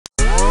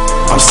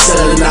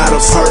selling out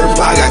of perp,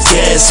 I got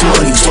gas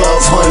money.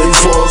 1200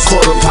 for a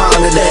quarter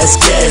pounder, that's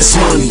gas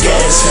money.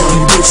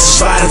 You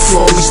bitches fighting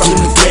for me, give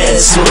me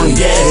gas money.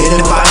 And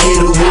if I hit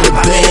her with a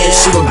band,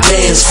 she gon'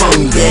 dance for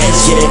me.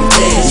 Yeah.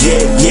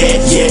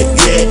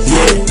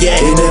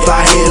 And if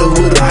I hit her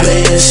with a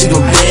band, she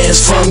gon'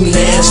 dance for me.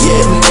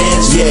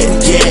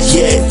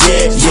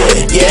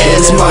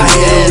 Gas money,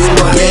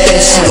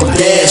 she gon'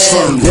 dance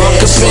for me.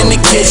 Walk up in the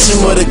kitchen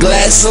with a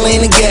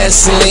gasoline and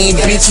gasoline.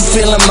 Bitch, I'm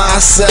feeling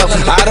myself,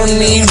 I don't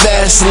need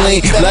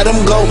Vaseline. Let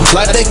them go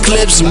like they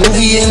clips,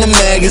 movie in the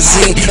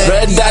magazine.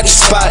 Red dot your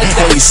spot,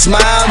 hey,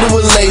 smile to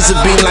a laser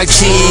beam like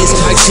cheese.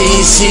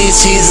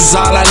 Cheese is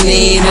all I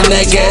need. And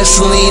that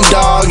gasoline,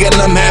 dog, and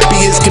I'm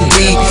happy as can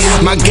be.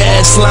 My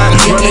gas line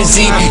running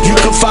deep, you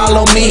can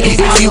follow me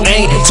if you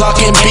ain't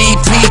talking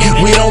BP.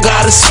 We don't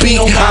gotta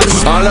speak, I'm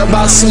all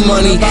about some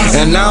money.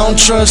 And I don't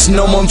trust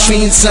no more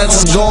fiend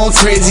senses going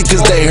crazy,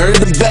 cause they heard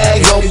the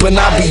bag open.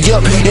 I be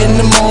up in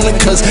the morning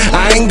cause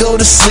I ain't go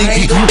to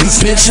sleep. You be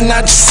bitching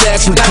out your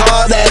sack, we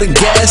call that a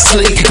gas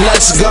leak.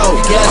 Let's go.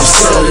 I'm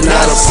selling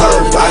out of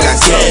perp, I got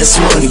gas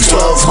money.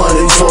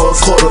 1200 for a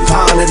quarter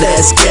pounder,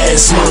 that's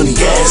gas money.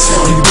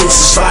 You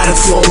bitches fighting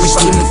for me,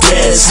 give me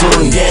gas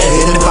money.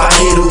 And if I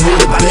hit her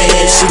with a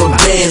band, she gon'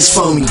 dance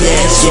for me.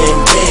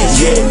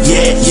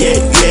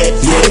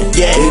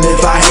 And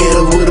if I hit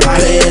her with a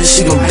band,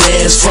 she gon'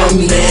 dance for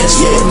me.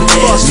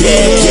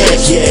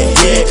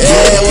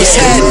 What's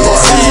happening?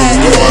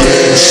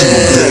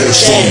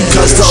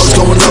 Custos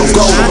going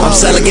loco, I'm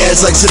selling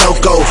gas like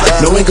Sunoco.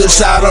 No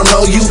English, I don't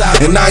know you,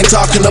 and I ain't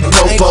talking to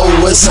Popo.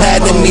 What's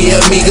happening, mi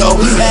amigo?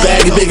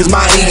 Bag as big as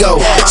my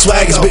ego,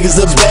 swag as big as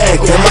the bag,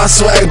 and my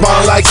swag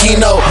bomb like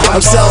Kino.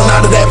 I'm selling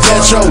out of that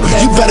Petro,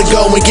 you better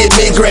go and get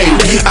mid-grade.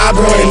 I've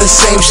been running the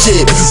same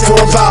shit for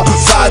about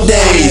 5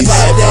 days.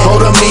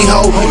 Hold up,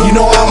 mijo, you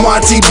know I'm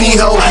on TV,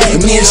 ho.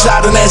 And me and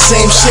shot on that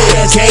same shit,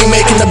 came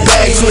making the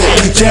bag flip.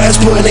 Jazz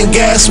putting in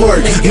gas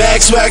work,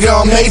 Max swagger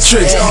on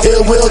Matrix.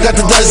 Ill Will got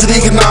the Desert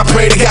Eagle, and I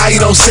pray to God you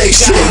don't say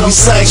shit. We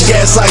slang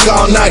gas like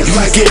all night,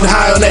 getting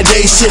high on that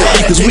day shit,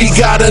 cause we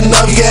got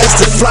enough gas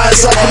to fly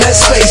us up in that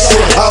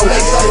spaceship. Oh,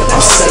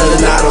 I'm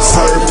selling out of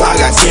perp, I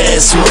got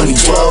gas money.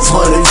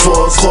 1200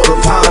 for a quarter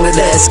pounder,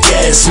 that's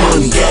gas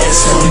money.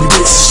 You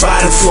bitches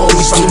fighting for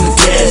me, give me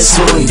gas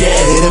money.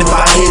 And if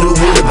I hit her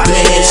with a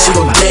band, she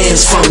gon'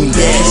 dance for me.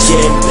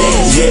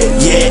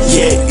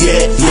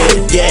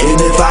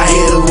 And if I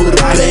hit her with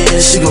a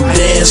band, she gon'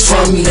 dance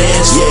for me. And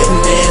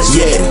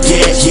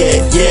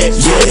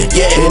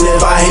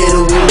if I hit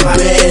her with a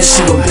band,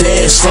 she gon'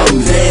 dance for me.